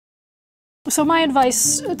So my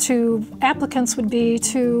advice to applicants would be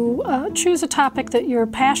to choose a topic that you're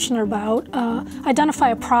passionate about, identify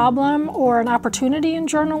a problem or an opportunity in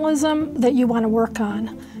journalism that you want to work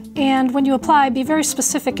on. And when you apply, be very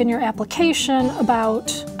specific in your application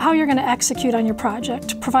about how you're going to execute on your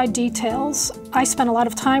project. Provide details. I spent a lot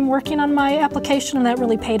of time working on my application, and that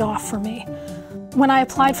really paid off for me. When I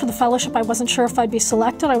applied for the fellowship, I wasn't sure if I'd be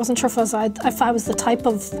selected. I wasn't sure if I was the type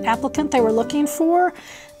of applicant they were looking for,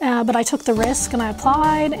 but I took the risk and I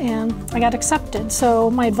applied and I got accepted.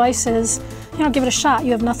 So my advice is, give it a shot.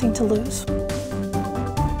 You have nothing to lose.